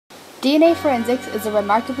DNA forensics is a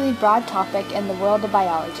remarkably broad topic in the world of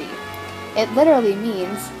biology. It literally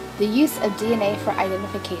means the use of DNA for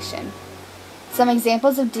identification. Some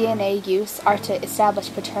examples of DNA use are to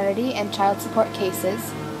establish paternity in child support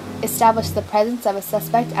cases, establish the presence of a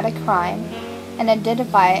suspect at a crime, and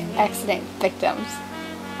identify accident victims.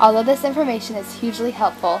 Although this information is hugely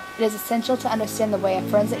helpful, it is essential to understand the way a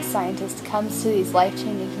forensic scientist comes to these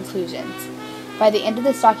life-changing conclusions. By the end of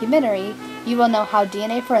this documentary, you will know how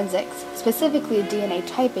DNA forensics, specifically DNA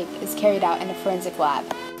typing, is carried out in a forensic lab.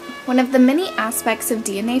 One of the many aspects of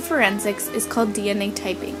DNA forensics is called DNA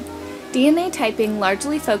typing. DNA typing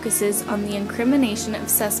largely focuses on the incrimination of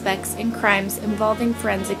suspects in crimes involving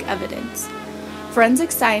forensic evidence.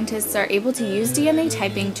 Forensic scientists are able to use DNA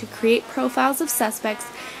typing to create profiles of suspects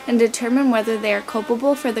and determine whether they are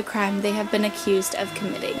culpable for the crime they have been accused of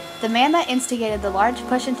committing. The man that instigated the large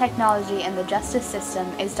push in technology in the justice system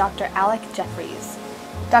is Dr. Alec Jeffreys.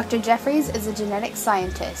 Dr. Jeffreys is a genetic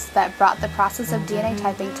scientist that brought the process of DNA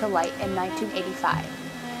typing to light in 1985.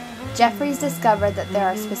 Jeffreys discovered that there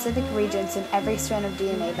are specific regions in every strand of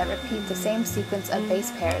DNA that repeat the same sequence of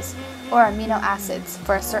base pairs, or amino acids,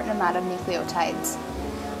 for a certain amount of nucleotides.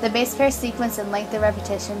 The base pair sequence and length of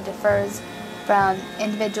repetition differs from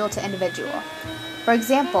individual to individual. For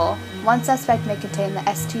example, one suspect may contain the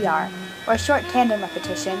STR, or short tandem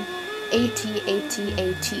repetition,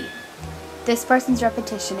 AT-AT-AT. This person's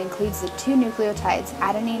repetition includes the two nucleotides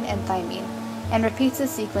adenine and thymine, and repeats the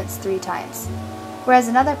sequence 3 times. Whereas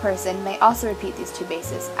another person may also repeat these two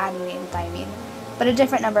bases, adenine and thymine, but a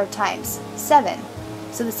different number of times, 7.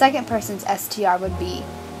 So the second person's STR would be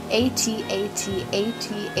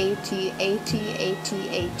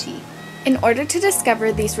AT-AT-AT-AT-AT-AT-AT. In order to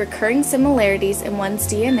discover these recurring similarities in one's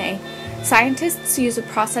DNA, scientists use a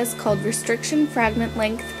process called restriction fragment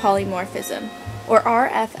length polymorphism, or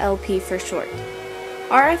RFLP for short.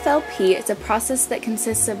 RFLP is a process that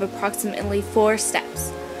consists of approximately 4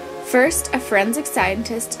 steps. First, a forensic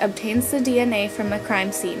scientist obtains the DNA from a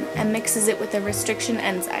crime scene and mixes it with a restriction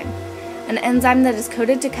enzyme, an enzyme that is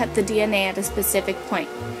coded to cut the DNA at a specific point,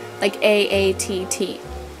 like AATT.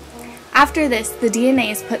 After this, the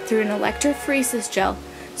DNA is put through an electrophoresis gel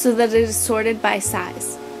so that it is sorted by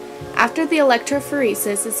size. After the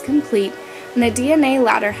electrophoresis is complete and a DNA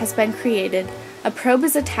ladder has been created, a probe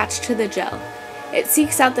is attached to the gel. It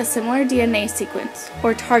seeks out the similar DNA sequence,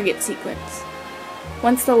 or target sequence.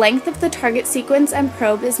 Once the length of the target sequence and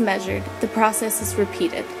probe is measured, the process is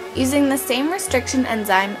repeated. Using the same restriction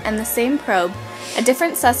enzyme and the same probe, a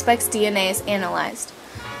different suspect's DNA is analyzed.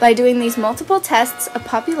 By doing these multiple tests, a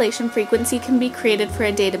population frequency can be created for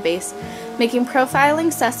a database, making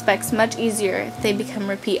profiling suspects much easier if they become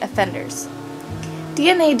repeat offenders.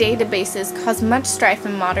 DNA databases cause much strife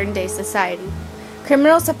in modern-day society.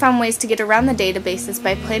 Criminals have found ways to get around the databases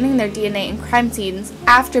by planting their DNA in crime scenes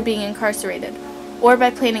after being incarcerated, or by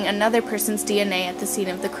planting another person's DNA at the scene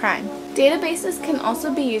of the crime. Databases can also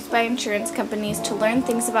be used by insurance companies to learn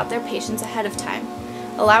things about their patients ahead of time,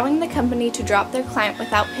 allowing the company to drop their client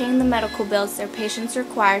without paying the medical bills their patients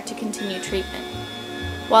require to continue treatment.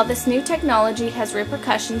 While this new technology has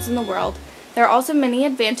repercussions in the world, there are also many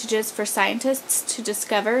advantages for scientists to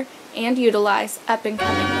discover and utilize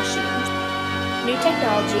up-and-coming machines. New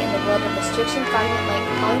technology in the world of restriction fragment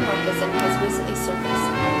length polymorphism has recently surfaced.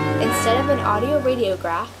 Instead of an audio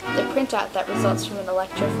radiograph, the printout that results from an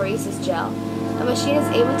electrophoresis gel, a machine is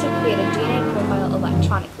able to create a DNA profile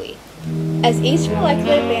electronically. As each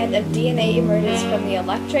molecular band of DNA emerges from the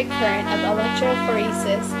electric current of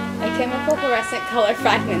electrophoresis, a chemical fluorescent color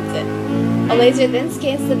fragments it. A laser then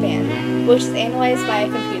scans the band, which is analyzed by a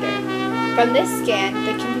computer. From this scan,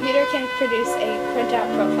 the computer can produce a printout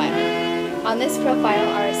profile. On this profile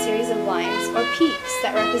are a series of lines, or peaks,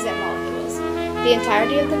 that represent molecules. The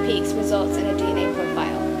entirety of the peaks results in a DNA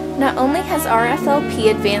profile. Not only has RFLP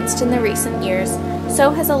advanced in the recent years, so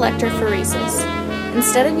has electrophoresis.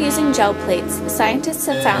 Instead of using gel plates, scientists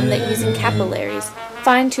have found that using capillaries,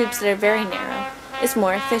 fine tubes that are very narrow, is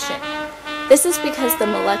more efficient. This is because the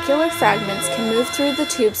molecular fragments can move through the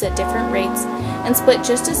tubes at different rates and split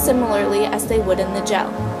just as similarly as they would in the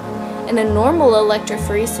gel. In a normal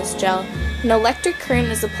electrophoresis gel, an electric current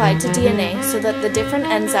is applied to DNA so that the different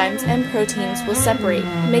enzymes and proteins will separate,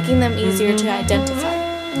 making them easier to identify.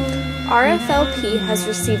 RFLP has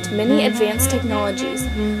received many advanced technologies,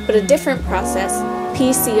 but a different process,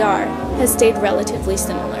 PCR, has stayed relatively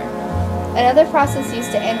similar. Another process used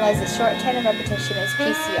to analyze the short tandem repetition is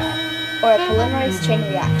PCR, or a polymerase chain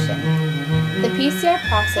reaction. The PCR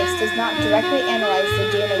process does not directly analyze the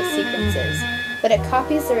DNA sequences, but it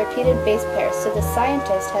copies the repeated base pairs so the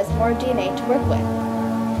scientist has more DNA to work with.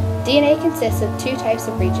 DNA consists of two types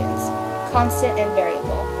of regions, constant and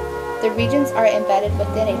variable. The regions are embedded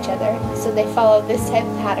within each other, so they follow this type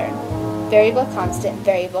of pattern: variable, constant,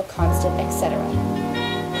 etc.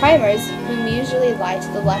 Primers, whom usually lie to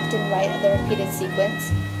the left and right of the repeated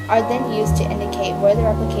sequence, are then used to indicate where the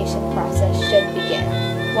replication process should begin.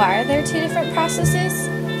 Why are there two different processes?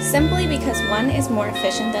 Simply because one is more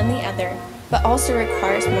efficient than the other, but also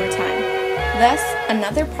requires more time. Thus,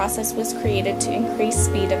 another process was created to increase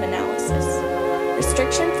speed of analysis.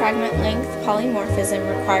 Restriction fragment length polymorphism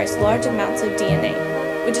requires large amounts of DNA,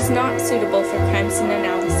 which is not suitable for crime scene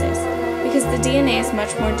analysis because the DNA is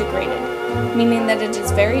much more degraded, meaning that it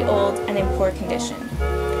is very old and in poor condition.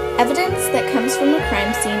 Evidence that comes from a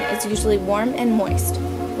crime scene is usually warm and moist,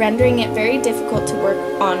 rendering it very difficult to work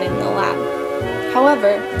on in the lab.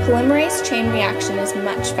 However, polymerase chain reaction is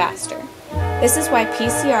much faster. This is why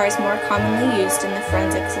PCR is more commonly used in the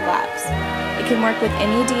forensics labs. It can work with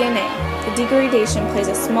any DNA. The degradation plays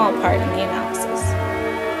a small part in the analysis.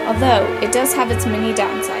 Although, it does have its many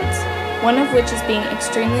downsides, one of which is being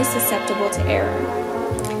extremely susceptible to error.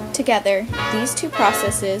 Together, these two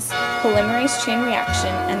processes, polymerase chain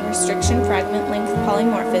reaction and restriction fragment length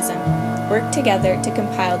polymorphism, work together to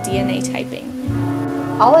compile DNA typing.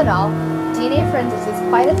 All in all, DNA forensics is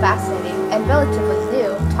quite a fascinating and relatively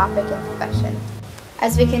new topic and profession.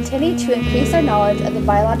 As we continue to increase our knowledge of the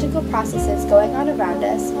biological processes going on around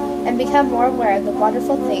us and become more aware of the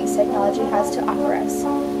wonderful things technology has to offer us,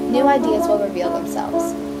 new ideas will reveal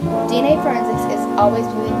themselves. DNA forensics is always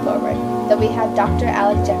moving forward, though we have Dr.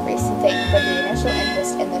 Alec Jeffreys to thank for the initial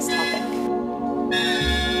interest in this topic.